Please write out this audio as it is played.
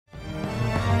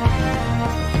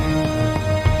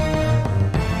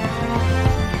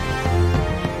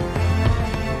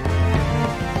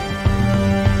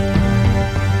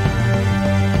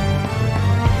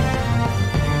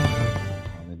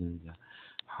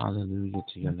Hallelujah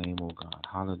to your name, O God.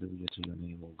 Hallelujah to your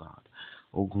name, O God.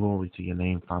 Oh, glory to your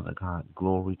name, Father God.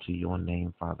 Glory to your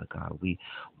name, Father God. We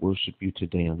worship you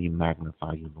today and we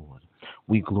magnify you, Lord.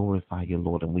 We glorify you,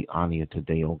 Lord, and we honor you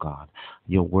today, O God.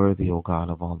 You're worthy, O God,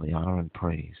 of all the honor and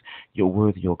praise. You're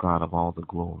worthy, O God, of all the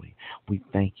glory. We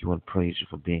thank you and praise you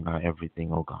for being our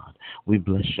everything, O God. We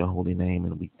bless your holy name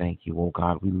and we thank you, O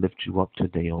God. We lift you up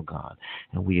today, O God,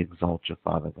 and we exalt you,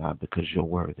 Father God, because you're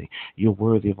worthy. You're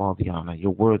worthy of all the honor.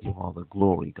 You're worthy of all the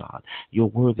glory, God. You're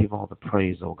worthy of all the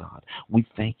praise, oh God. We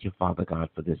thank you, Father God,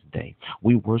 for this day.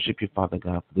 We worship you, Father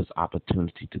God, for this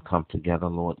opportunity to come together,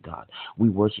 Lord God. We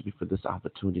worship you for this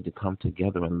opportunity to come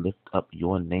together and lift up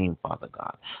your name, Father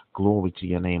God. Glory to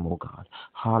your name, oh God.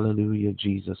 Hallelujah,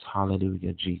 Jesus.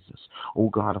 Hallelujah, Jesus. Oh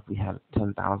God, if we had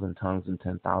 10,000 tongues and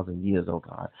 10,000 years, oh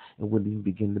God, it wouldn't even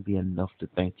begin to be enough to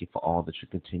thank you for all that you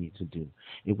continue to do.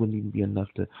 It wouldn't even be enough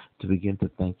to begin to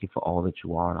thank you for all that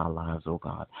you are in our lives, oh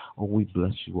God. Oh, we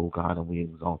bless you, oh God, and we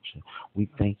exalt you. We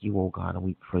thank you, oh God, and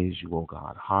we praise you, oh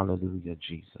God. Hallelujah,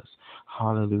 Jesus.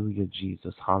 Hallelujah,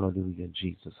 Jesus. Hallelujah,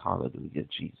 Jesus. Hallelujah,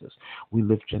 Jesus. We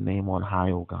lift your name on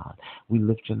high, oh God. We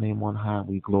lift your name on high.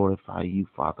 We glorify you,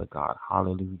 Father God.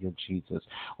 Hallelujah, Jesus.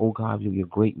 Oh God, you're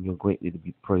great and you're greatly to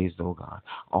be praised, oh God.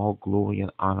 All glory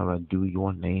and honor are due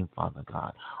your name, Father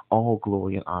God. All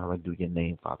glory and honor are due your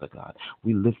name, Father God.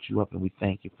 We lift you up and we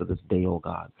thank you for this day, oh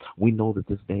God. We know that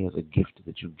this day is a gift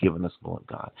that you've given us, Lord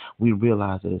God. We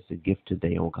realize that it's a gift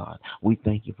today, oh God. We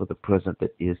thank you for the present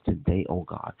that is today, oh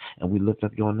God. And we lift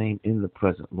up your name in the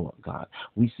present, Lord God.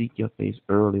 We seek your face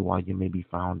early while you may be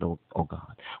found, oh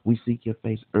God. We seek your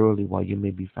face early while you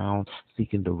may be found,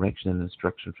 seeking direction and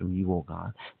instruction from you, oh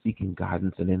God. Seeking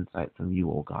guidance and insight from you,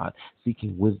 oh God.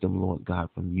 Seeking wisdom, Lord God,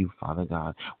 from you, Father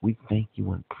God. We thank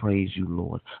you and praise you,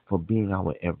 Lord, for being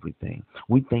our everything.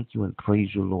 We thank you and praise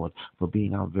you, Lord, for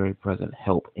being our very present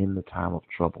help in the time of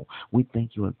trouble. We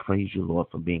thank you and praise you, Lord,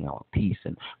 for being our peace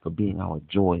and for being our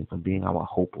joy and for being our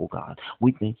hope, oh God.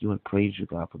 We thank you and praise you,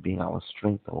 God, for being our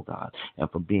strength, oh God, and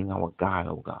for being our guide,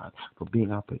 oh God, for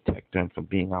being our protector and for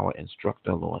being our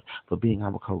instructor, Lord, for being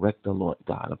our corrector, Lord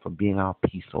God, and for being our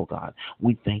peace, oh God.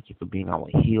 We thank you for being our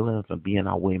healer and for being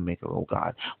our way maker, oh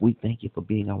God. We thank you for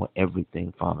being our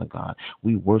everything, Father God.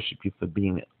 We worship you for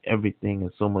being everything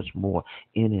and so much more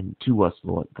in and to us,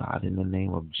 Lord God, in the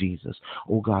name of Jesus.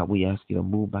 Oh God, we ask you to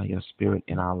move by your spirit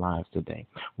in our lives today.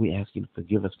 We ask you to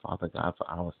forgive us, Father God, for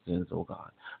our sins, oh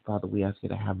God. Father, we ask you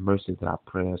to have mercy that our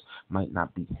prayers might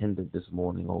not be hindered this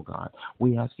morning, oh God.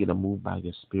 We ask you to move by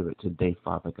your spirit today,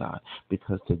 Father God,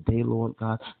 because today, Lord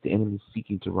God, the enemy is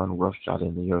seeking to run roughshod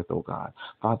in the earth, oh God.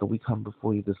 Father, we come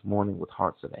before you this morning with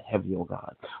hearts that are heavy, oh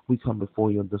God. We come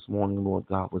before you this morning, Lord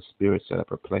God, with spirits that are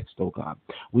perplexed, oh God.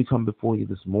 We come before you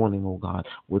this morning, oh God,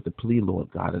 with a plea, Lord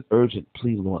God, an urgent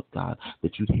plea, Lord God,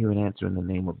 that you'd hear and answer in the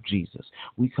name of Jesus.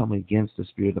 We come against the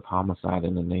spirit of homicide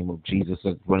in the name of Jesus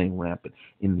that's running rampant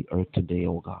in the earth today,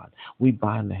 oh God. We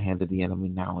bind the hand of the enemy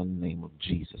now in the name of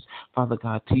Jesus. Father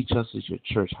God, teach us as your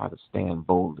church how to stand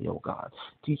boldly, oh God.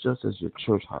 Teach us as your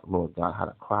church, Lord God, how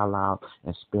to cry loud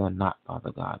and spare not,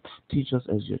 Father God. Teach us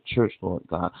as your church, Lord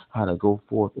God, how to go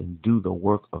forth and do the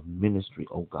work of ministry,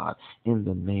 oh God, in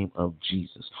the name of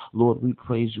Jesus. Lord, we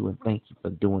praise you and thank you for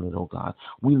doing it, oh God.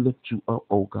 We lift you up,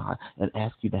 oh God, and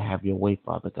ask you to have your way,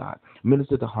 Father God.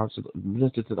 Minister to the hearts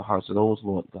of those,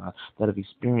 Lord God, that have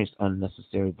experienced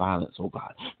unnecessary violence, oh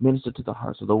God. Minister to the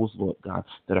hearts of those, Lord God,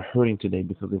 that are hurting today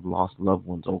because they've lost loved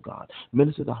ones, oh God.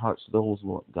 Minister to the hearts of those,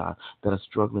 Lord God, that are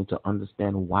struggling to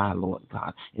understand why, Lord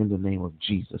God, in the name of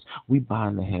Jesus. We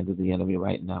bind the hand of the enemy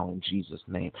right now in Jesus'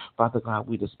 name. Father God,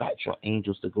 we dispatch your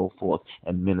angels to go forth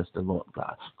and minister, Lord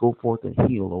God. Go forth and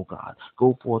heal, oh God.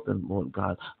 Go forth and, Lord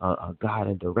God, guide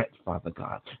and direct, Father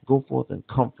God. Go forth and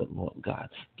comfort, Lord God.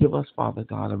 Give us, Father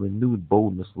God, a renewed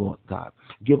boldness, Lord God.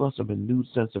 Give us a renewed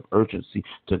sense of urgency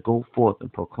to go forth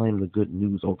and proclaim the good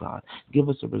news, oh God. Give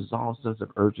us a resolved sense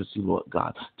of urgency, Lord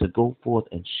God, to go forth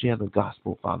and share the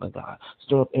gospel, Father God.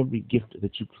 Stir up every gift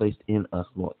that you placed in us,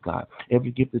 Lord God.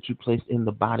 Every gift that you placed in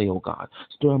the body, oh God.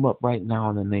 Stir them up right now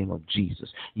in the name of Jesus.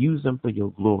 Use them for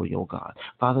your glory, oh God.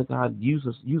 Father God, use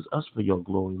us for your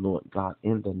glory, Lord God,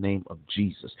 in the name of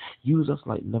Jesus. Use us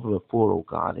like never before, oh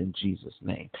God, in Jesus'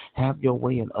 name. Have your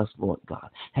way in us, Lord God.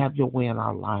 Have your way in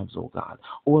our lives, oh God.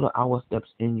 Order our steps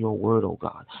in your word, oh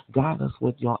God. Guide us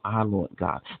with your eye, Lord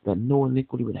God, that no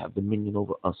iniquity would have dominion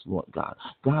over us, Lord God.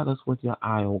 Guide us with your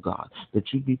eye, oh God,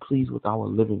 that you be pleased with our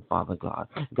living, Father God.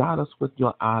 Guide us with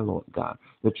your eye, eye, Lord God,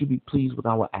 that you be pleased with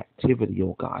our activity,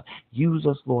 oh God. Use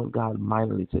us, Lord God,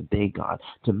 mightily today, God,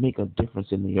 to make a difference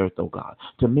in the earth, oh God,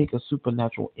 to make a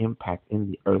supernatural impact in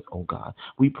the earth, oh God.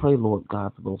 We pray, Lord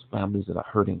God, for those families that are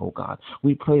hurting, oh God.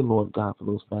 We pray, Lord God, for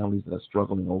those families that are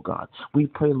struggling, oh God. We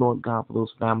pray, Lord God, for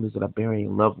those families that are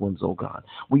burying loved ones, oh God.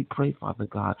 We pray, Father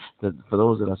God, that for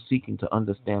those that are seeking to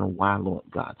understand why, Lord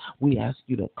God, we ask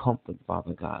you to comfort,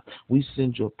 Father God. We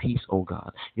send your peace, oh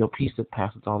God, your peace that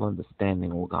passes all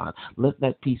understanding, oh God. Let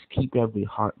that peace keep every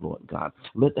heart, Lord God.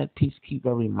 Let that peace keep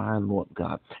every mind, Lord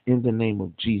God, in the name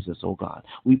of Jesus, oh God.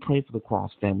 We pray for the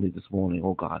Cross family this morning,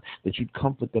 oh God, that you'd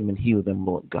comfort them and heal them,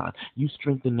 Lord God. You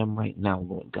strengthen them right now,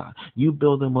 Lord God. You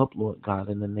build them up, Lord God,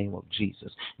 in the name of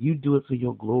Jesus. You do it for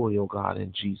your glory, oh God,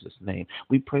 in Jesus' name.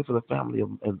 We pray for the family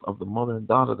of the mother and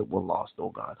daughter that were lost, oh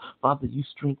God. Father, you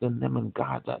strengthen them and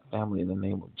guide that family in the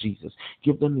name of Jesus.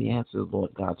 Give them the answers,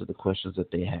 Lord God, to the questions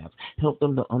that they have. Help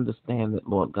them to understand that,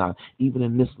 Lord God, even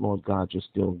in this, Lord God, you're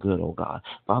still good, oh God.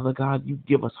 Father God, you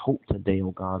give us hope today,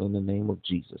 oh God, in the name of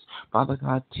Jesus. Father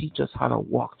God, teach us how to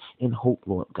walk in hope,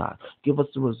 Lord God. Give us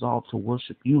the resolve to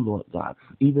worship you, Lord God,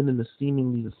 even in the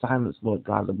seemingly the silence, Lord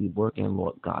God, that we work in,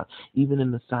 Lord God, even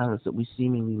in the silence that we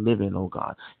seemingly live in, oh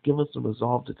God. Give us the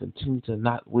resolve to continue to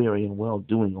not weary in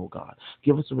well-doing, oh God.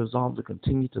 Give us the resolve to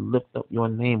continue to lift up your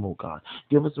name, oh God.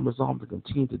 Give us the resolve to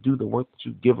continue to do the work that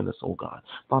you've given us, oh God.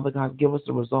 Father God, give us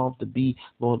the resolve to be,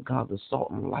 Lord God, the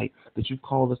salt and light that you've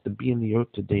called us to be in the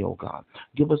earth today, oh God.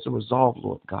 Give us the resolve,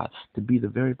 Lord God, to be the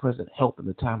very present help in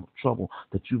the time of trouble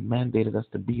that you mandated us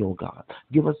to be, oh God.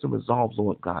 Give us the resolve,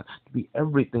 Lord God, to be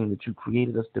everything that you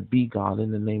created us to be, God,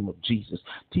 in the name of Jesus.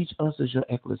 Teach us as your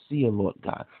ecclesia, Lord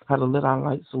God, how to let our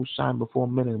light so shine before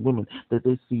men and women that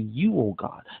they see you, oh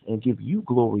God, and give you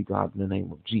glory, God, in the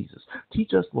name of Jesus.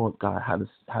 Teach us, Lord God, how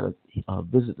to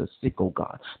visit the sick, oh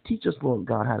God. Teach us, Lord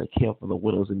God, how to care for the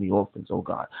widows and the orphans, oh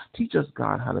God. Teach us,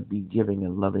 God, how to be giving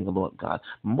and loving, Lord God.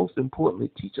 Most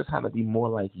importantly, teach us how to be more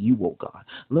like you, oh God.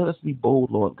 Let us be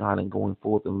bold, Lord God, in going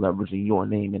forth and leveraging your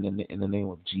name in the name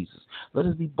of Jesus. Let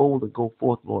us be bold to go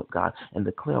forth, Lord God, and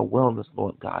declare wellness,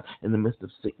 Lord God, in the midst of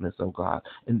sickness, oh God,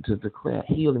 and to declare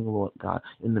healing, Lord God,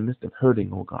 in the midst of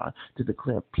hurting, oh God, to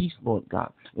declare peace, Lord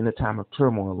God, in the time of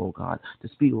turmoil, oh God, to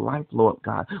speak life, Lord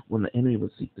God, when the enemy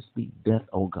would seek to speak death,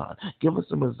 oh God. Give us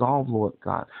a resolve, Lord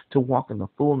God, to walk in the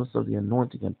fullness of the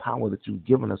anointing and power that you've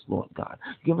given us, Lord God.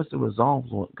 Give us the resolve,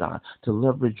 Lord God, to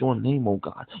leverage your name, oh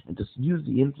God, and to use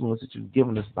the influence that you've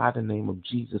given us by the name of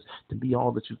Jesus to be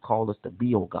all that you've called us to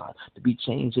be, oh God, to be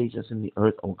change agents in the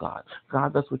earth, oh God.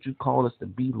 God, that's what you called us to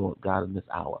be, Lord God, in this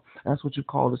hour. That's what you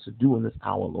called us to do in this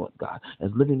hour, Lord God.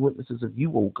 As living witnesses of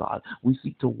you, oh God, we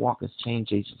seek to walk as change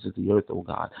agents of the earth, oh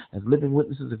God. As living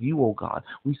witnesses of you, oh God,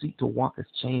 we seek to walk as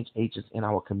change agents in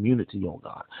our community, oh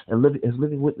God. And as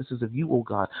living witnesses of you, oh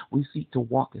God, we seek to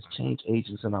walk as change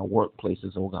agents in our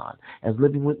workplaces, oh God. As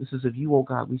living witnesses of you, oh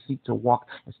God, we seek to walk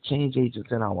as change agents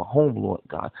in our home, Lord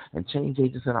God, and change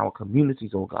agents in our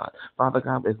communities, oh God. Father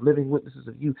God, as living witnesses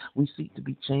of you, we seek to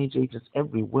be change agents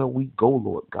everywhere we go,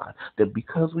 Lord God. That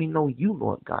because we know you,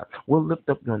 Lord God, we'll lift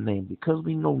up your name. Because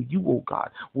we know you, oh God,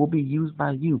 we'll be used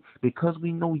by you. Because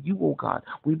we know you, oh God,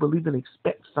 we believe and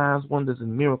expect signs, wonders,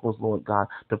 and miracles, Lord God,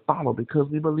 to follow because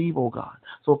we believe, oh God.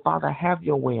 So, Father, have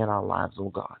your way in our lives, oh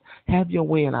God. Have your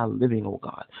way in our living, oh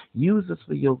God. Use us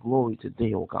for your glory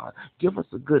today, oh God. Give us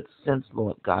a good sense,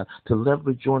 Lord God, to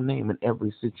leverage your name in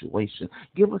every situation.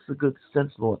 Give us a good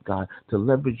sense, Lord God, to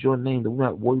leverage your name that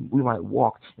we might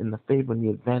walk in the favor and the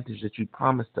advantage that you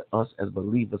promised to us as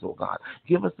believers, oh God.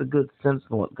 Give us a good sense,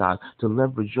 Lord God, to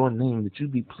leverage your name, that you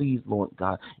be pleased, Lord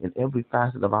God, in every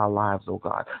facet of our lives, oh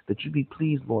God. That you be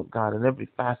pleased, Lord God, in every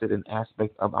facet and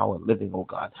aspect of our living, oh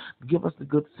God. Give us the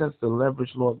good sense to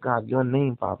leverage, Lord God, your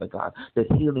name, Father God,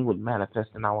 that healing would manifest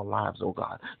in our lives, oh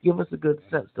God. Give us a good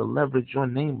sense to leverage your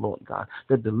name, Lord God,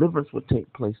 that deliverance would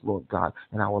take place, Lord God,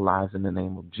 in our lives in the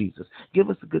name of Jesus. Give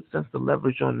us a good sense to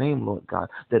leverage your name, Lord God,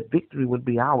 that victory would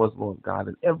be ours, Lord God,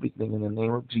 in everything in the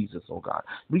name of Jesus, oh God.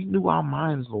 Renew our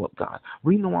minds, Lord God.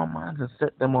 Renew our minds and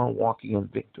set them on walking in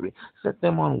victory. Set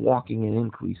them on walking in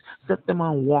increase. Set them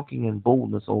on walking in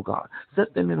boldness, oh God.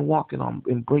 Set them in walking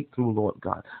in breakthrough, Lord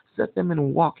God. Set them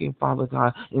in walking, Father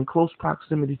God, in close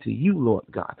proximity to you, Lord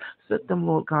God. Set them,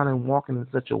 Lord God, in walking in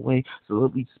such a way so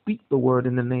that we speak the word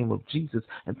in the name of Jesus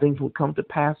and things will come to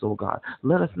pass, oh God.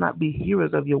 Let us not be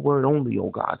hearers of your word only, oh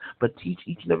God, but teach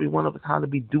each and every one of us how to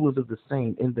be doers of the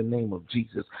same in the name of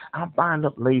Jesus. I bind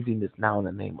up laziness now in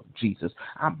the name of Jesus.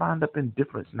 I bind up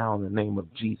indifference now in the name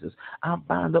of Jesus. I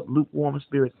bind up lukewarm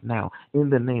spirits now in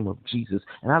the name of Jesus.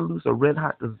 And I loose a red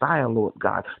hot desire, Lord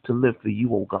God, to live for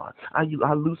you, oh God.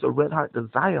 I loose a red hot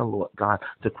desire, Lord God,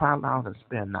 to cry loud and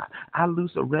spare not. I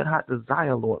loose a red hot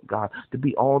desire, Lord God, to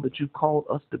be all that you called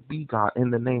us to be, God,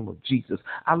 in the name of Jesus.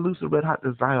 I loose a red hot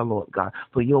desire, Lord God,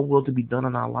 for your will to be done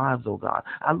in our lives, oh God.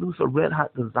 I loose a red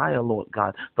hot desire, Lord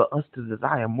God, for us to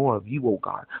desire more of you, oh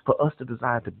God, for us to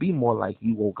desire to be more like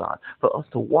you, oh God, for us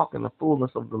to walk in the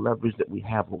fullness of the leverage that we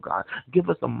have, oh God. Give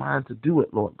us a mind to do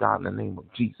it, Lord God, in the name of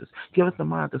Jesus. Give us a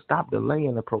mind to stop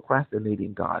delaying and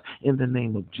procrastinating, God, in the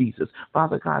name of Jesus.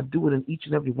 Father God, do it in each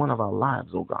and every one of our lives,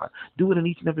 oh God. Do it in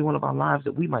each and every one of our lives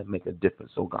that we might make a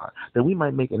difference, oh God, that we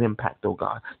might make an impact, oh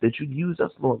God, that you'd use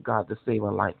us, Lord God, to save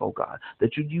a life, oh God,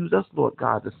 that you'd use us, Lord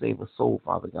God, to save a soul,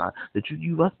 Father God, that you'd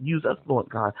use us, Lord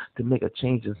God, to make a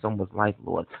change in someone's life,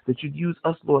 Lord, that you'd use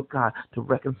us, Lord God, to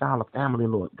reconcile a family,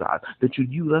 Lord God, that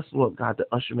you'd use us, Lord God, to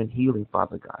usher in healing,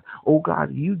 Father God. Oh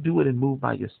God, you do it and move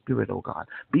by your Spirit, oh God.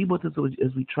 Be with us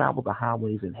as we travel the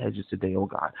highways and hedges today, oh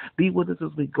God. Be with us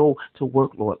as we go to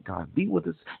work, Lord God. Be with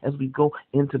us as we go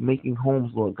into making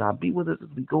homes, Lord God. Be with us as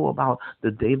we go about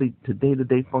the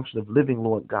day-to-day function of living,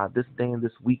 Lord God, this day and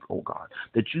this week, oh God.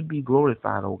 That you be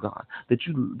glorified, oh God. That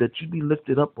you be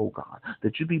lifted up, oh God.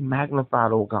 That you be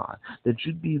magnified, oh God. That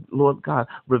you be, Lord God,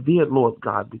 revered, Lord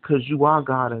God, because you are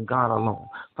God and God alone.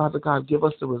 Father God, give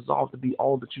us the resolve to be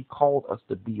all that you called us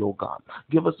to be, oh God.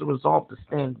 Give us the resolve to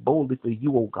stand boldly for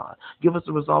you, oh God. Give us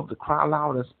the resolve to cry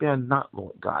loud and spare not,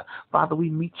 Lord God. Father, we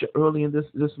meet you early in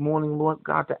this morning, Lord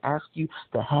God, to ask you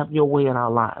to have your way in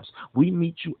our lives. We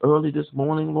meet you early this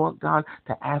morning, Lord God,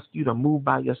 to ask you to move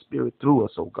by your Spirit through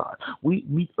us, oh God. We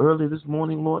meet early this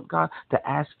morning, Lord God, to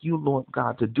ask you, Lord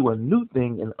God, to do a new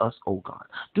thing in us, oh God.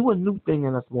 Do a new thing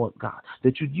in us, Lord God,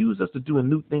 that you'd use us to do a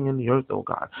new thing in the earth, oh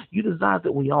God. You desire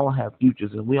that we all have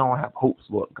futures and we all have hopes,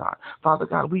 Lord God. Father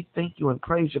God, we thank you and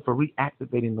praise you for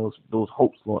reactivating those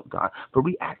hopes, Lord God, for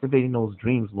reactivating those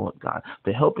dreams, Lord God,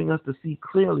 for helping us to see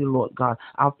clearly, Lord God,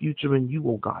 our future in you,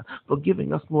 oh God, for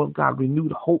giving us, Lord God,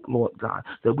 renewed hope, Lord God,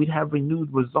 that we'd have renewed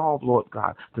resolve, Lord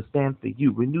God, to stand for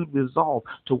you, renewed resolve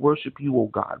to worship you, oh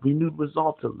God, renewed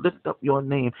resolve to lift up your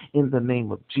name in the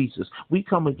name of Jesus. We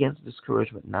come against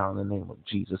discouragement now in the name of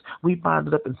Jesus. We bind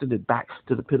it up and send it back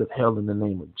to the pit of hell in the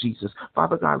name of Jesus.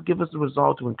 Father God, give us the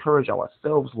resolve to encourage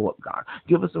ourselves, Lord God.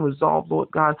 Give us the resolve, Lord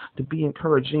God, to be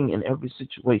encouraging in every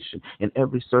situation, in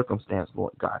every circumstance,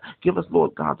 Lord God. Give us,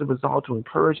 Lord God, the resolve to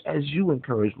encourage as you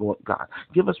encourage, Lord God.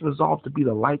 Give us resolve to be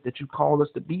the light that you call us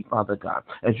to be, Father God.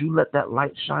 As you let that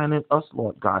light shine in us,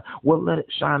 Lord God, we'll let it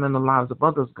shine in the lives of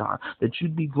others, God, that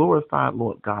you'd be glorified,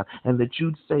 Lord God, and that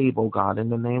you'd save, oh God, in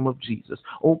the name of Jesus.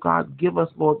 Oh God, give us,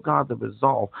 Lord God, the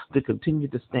resolve to continue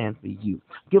to stand for you.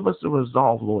 Give us the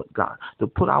resolve, Lord God, to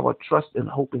put our trust and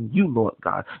hope in you, Lord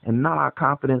God, and not our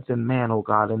confidence in man, oh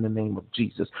God, in the name of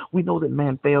Jesus. We know that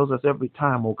man fails us every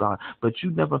time, oh God, but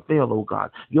you never fail, oh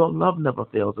God. Your love never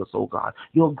fails us, oh God.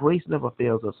 Your grace never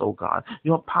fails us, oh God.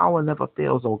 Your power never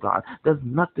fails, oh God. There's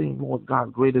nothing, Lord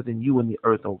God, greater than you in the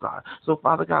earth, oh God. So,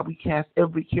 Father God, we cast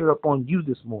every care upon you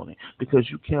this morning because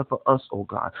you care for us, oh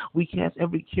God. We cast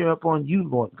every care upon you,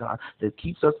 Lord God, that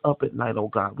keeps us up at night, oh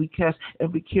God. We cast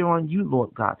every care on you,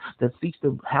 Lord God, that seeks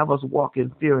to have us walk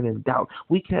in fear and in doubt.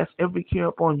 We cast every care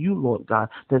upon you, Lord God,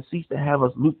 that seeks to have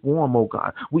us lukewarm, oh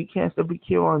God. We cast every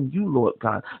care on you, Lord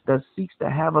God, that seeks to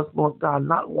have us, Lord God,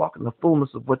 not walk in the fullness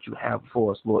of what you have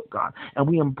for us, Lord God. And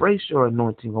we embrace your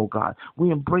anointing, oh God.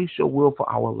 We embrace your will for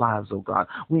our lives, oh God.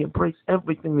 We embrace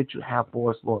everything that you have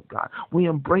for us, Lord God. We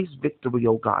embrace victory,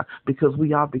 oh God, because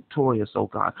we are victorious, oh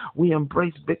God. We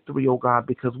embrace victory, oh God,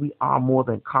 because we are more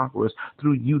than conquerors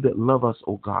through you that love us,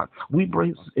 oh God. We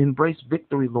embrace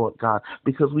victory, Lord God,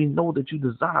 because we know that you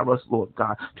desire us, Lord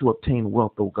God, to obtain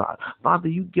wealth, oh God. Father,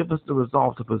 you give us the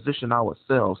resolve to position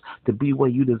ourselves to be where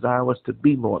you desire us to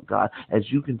be, Lord God, as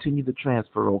you continue to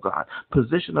transfer, oh God.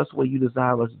 Position us where you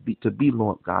desire us to be,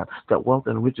 Lord God, that wealth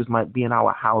and riches might be in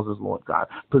our houses, Lord God.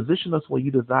 Position us where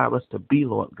you desire us to be,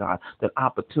 Lord God, that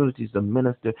opportunities to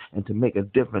minister and to make a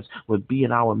difference would be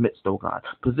in our midst, oh God.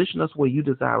 Position us where you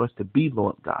desire us to be,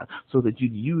 Lord God, so that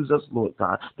you'd use us, Lord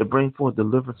God, to bring forth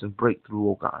deliverance and breakthrough,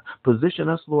 oh God. Position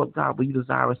us, Lord God, where you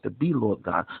desire us to be, Lord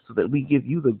God, so that we give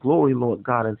you the glory, Lord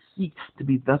God, and seek to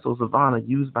be vessels of honor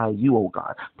used by you, oh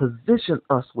God. Position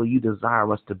us where you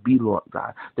desire us to be, Lord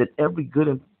God, that every good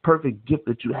and perfect gift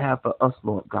that you have for us,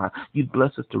 Lord God, you'd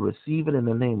bless us to receive it in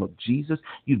the name of Jesus.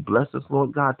 You'd bless us,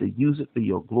 Lord God, to use it for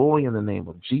your glory in the name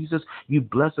of Jesus. You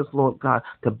bless us, Lord God,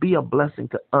 to be a blessing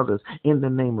to others in the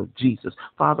name of Jesus.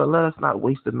 Father, let us not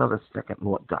waste another second,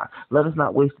 Lord God. Let us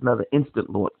not waste another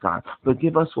instant, Lord God.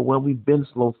 Forgive us for where we've been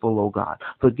slothful, oh God.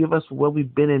 Forgive us for where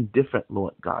we've been indifferent,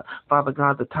 Lord God. Father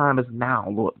God, the time is now,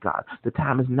 Lord God. The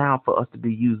time is now for us to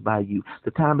be used by you.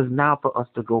 The time is now for us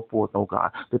to go forth, oh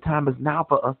God. The time is now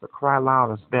for us us to cry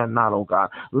loud and spare not, oh God.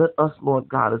 Let us, Lord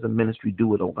God, as a ministry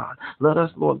do it, oh God. Let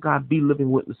us, Lord God, be living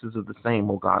witnesses of the same,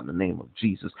 oh God, in the name of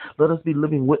Jesus. Let us be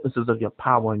living witnesses of your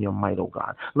power and your might, oh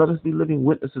God. Let us be living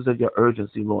witnesses of your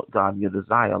urgency, Lord God, and your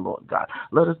desire, Lord God.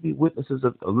 Let us be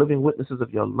living witnesses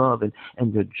of your love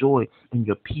and your joy and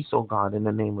your peace, oh God, in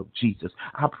the name of Jesus.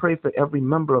 I pray for every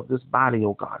member of this body,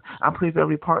 oh God. I pray for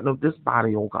every partner of this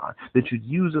body, oh God, that you'd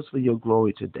use us for your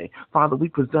glory today. Father, we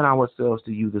present ourselves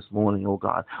to you this morning, oh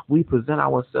God. We present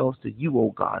ourselves to you,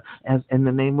 oh God, as in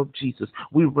the name of Jesus.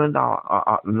 We rend our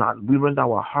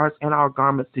hearts and our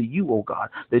garments to you, oh God,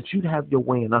 that you'd have your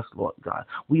way in us, Lord God.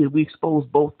 We expose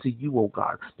both to you, oh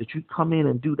God, that you come in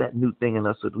and do that new thing in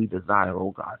us that we desire,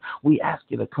 oh God. We ask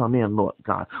you to come in, Lord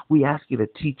God. We ask you to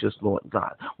teach us, Lord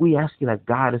God. We ask you to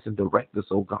guide us and direct us,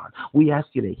 oh God. We ask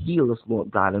you to heal us,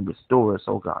 Lord God, and restore us,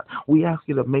 oh God. We ask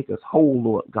you to make us whole,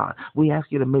 Lord God. We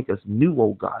ask you to make us new,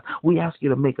 oh God. We ask you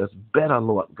to make us better,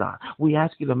 Lord God. We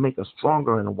ask you to make us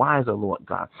stronger and wiser, Lord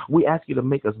God. We ask you to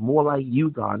make us more like you,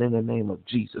 God, in the name of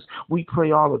Jesus. We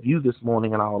pray all of you this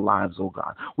morning in our lives, oh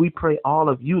God. We pray all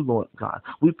of you, Lord God.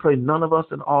 We pray none of us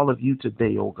and all of you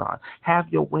today, oh God. Have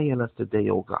your way in us today,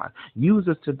 oh God. Use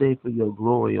us today for your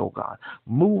glory, oh God.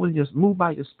 Move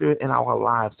by your spirit in our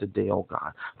lives today, oh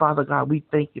God. Father God, we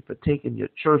thank you for taking your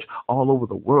church all over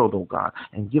the world, oh God,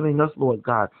 and giving us, Lord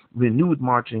God, renewed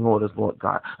marching orders, Lord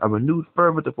God, a renewed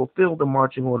fervor to fulfill the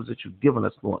marching orders that you've given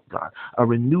us, Lord God, a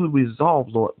renewed resolve,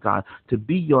 Lord God, to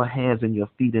be your hands and your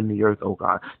feet in the earth, oh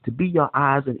God, to be your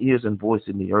eyes and ears and voice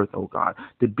in the earth, oh God,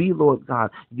 to be, Lord God,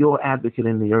 your advocate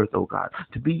in the earth, oh God,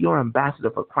 to be your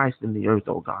ambassador for Christ in the earth,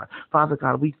 oh God. Father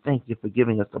God, we thank you for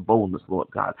giving us the boldness, Lord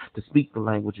God, to speak the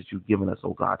language that you've given us,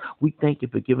 oh God. We thank you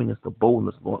for giving us the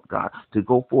boldness, Lord God, to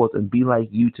go forth and be like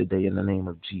you today in the name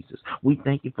of Jesus. We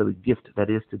thank you for the gift that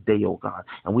is today, oh God,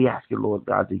 and we ask you, Lord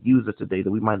God, to use it today,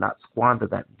 that we might not squander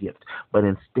that gift, but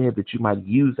instead that you might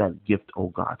use that gift, oh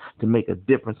God, to make a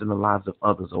difference in the lives of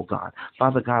others, oh God.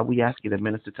 Father God, we ask you to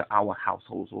minister to our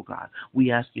households, oh God.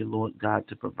 We ask you, Lord God,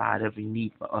 to provide every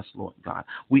need for us, Lord God.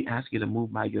 We ask you to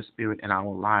move by your spirit in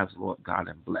our lives, Lord God,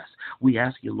 and bless. We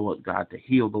ask you, Lord God, to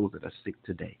heal those that are sick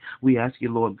today. We ask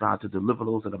you, Lord God, to deliver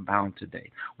those that are bound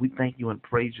today. We thank you and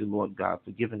praise you, Lord God,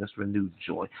 for giving us renewed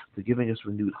joy, for giving us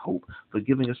renewed hope, for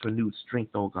giving us renewed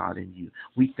strength, oh God, in you.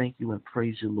 We thank you and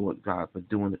praise you, Lord God, for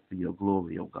doing it for your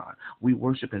glory, oh God. We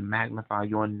worship and magnify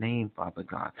your name, Father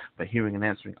God, for hearing and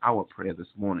answering our prayer this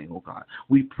morning, oh God.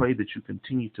 We pray that you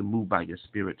continue to move by your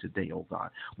spirit today, oh God.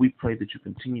 We pray that you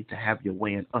continue to have your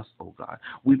way in us, oh God.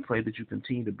 We pray that you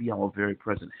continue to be our very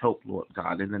present help, Lord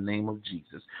God, in the name of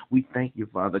Jesus. We thank you,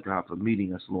 Father God, for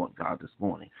meeting us, Lord God, this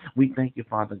morning. We thank you,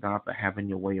 Father God, for having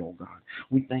your way, oh God.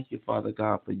 We thank you, Father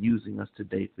God, for using us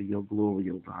today for your glory,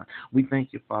 oh God. We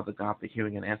thank you, Father God, for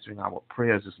hearing and answering our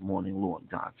prayers this morning, Lord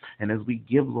God. And as we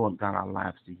give, Lord God, our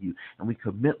lives to you, and we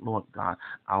commit, Lord God,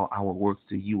 our works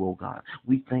to you, oh God,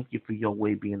 we thank you for your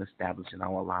way being established in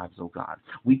our lives, oh God.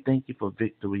 We thank you for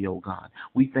victory, oh God.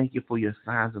 We thank you for your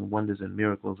signs and wonders and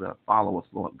miracles that follow us,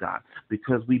 Lord God,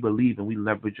 because we believe and we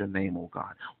leverage your name, oh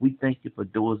God. We thank you for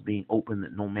doors being open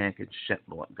that no man can shut,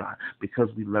 Lord God, because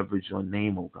we leverage your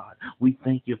name, oh God. We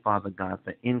thank you, Father God,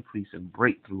 for increase and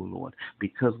breakthrough, Lord,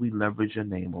 because we leverage your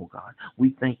name, oh God.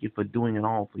 We thank you for doing it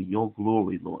all for your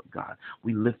glory, Lord God.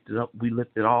 We lift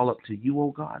it all up to you,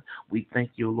 oh God. We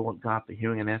thank you, Lord God, for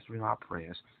hearing and answering our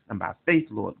prayers. And by faith,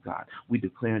 Lord God, we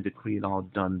declare and decree it all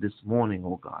done this morning,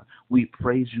 oh God. We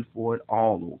praise you for it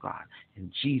all, oh God.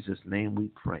 In Jesus' name we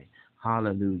pray.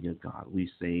 Hallelujah, God. We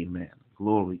say amen.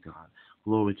 Glory, God.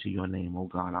 Glory to your name, oh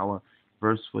God. Our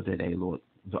verse for today, Lord.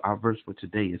 Our verse for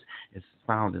today is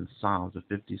found in Psalms,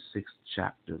 the 56th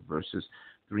chapter, verses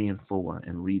 3 and 4,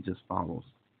 and reads as follows.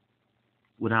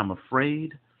 When I'm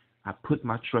afraid, I put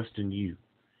my trust in you.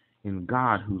 In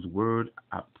God, whose word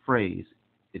I praise.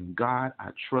 In God I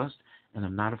trust and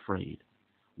am not afraid.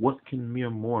 What can mere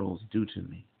mortals do to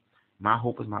me? My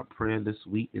hope and my prayer this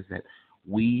week is that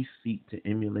we seek to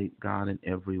emulate God in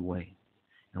every way.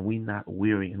 And we not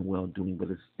weary in well-doing, but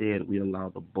instead we allow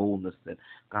the boldness that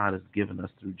God has given us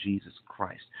through Jesus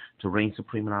Christ to reign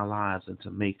supreme in our lives and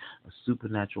to make a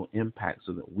supernatural impact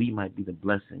so that we might be the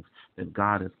blessings that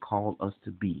God has called us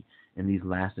to be in these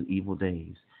last and evil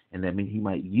days. And that he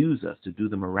might use us to do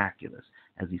the miraculous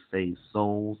as he saves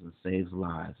souls and saves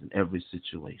lives in every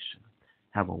situation.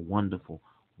 Have a wonderful,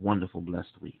 wonderful,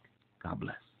 blessed week. God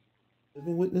bless.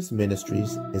 Living Witness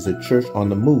Ministries is a church on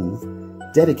the move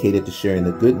dedicated to sharing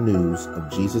the good news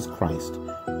of Jesus Christ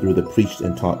through the preached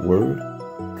and taught word,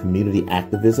 community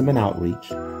activism and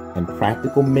outreach, and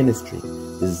practical ministry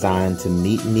designed to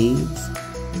meet needs,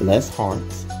 bless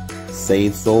hearts,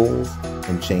 save souls,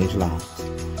 and change lives.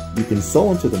 You can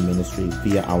sow into the ministry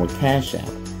via our Cash App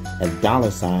at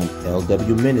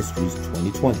 $LW Ministries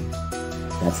 2020.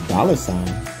 That's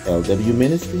 $LW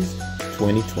Ministries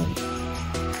 2020.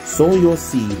 Sow your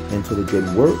seed into the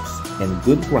good works and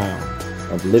good ground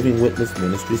of Living Witness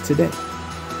Ministries today.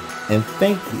 And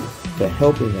thank you for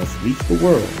helping us reach the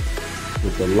world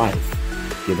with the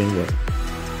life-giving word.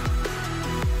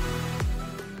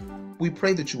 We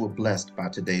pray that you were blessed by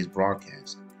today's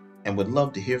broadcast and would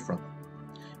love to hear from you.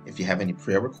 If you have any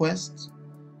prayer requests,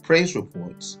 praise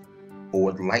reports, or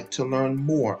would like to learn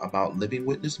more about Living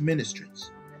Witness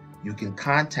Ministries, you can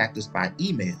contact us by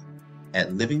email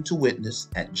at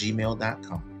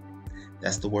livingtowitness@gmail.com.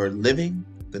 That's the word living,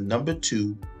 the number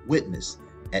 2,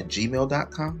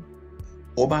 witness@gmail.com,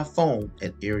 or by phone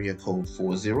at area code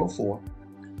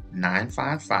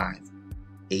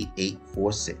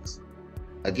 404-955-8846.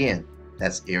 Again,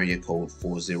 that's area code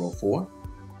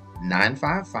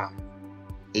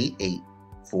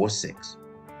 404-955-8846.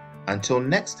 Until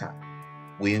next time,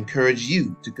 we encourage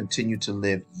you to continue to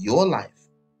live your life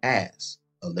as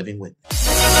a living witness.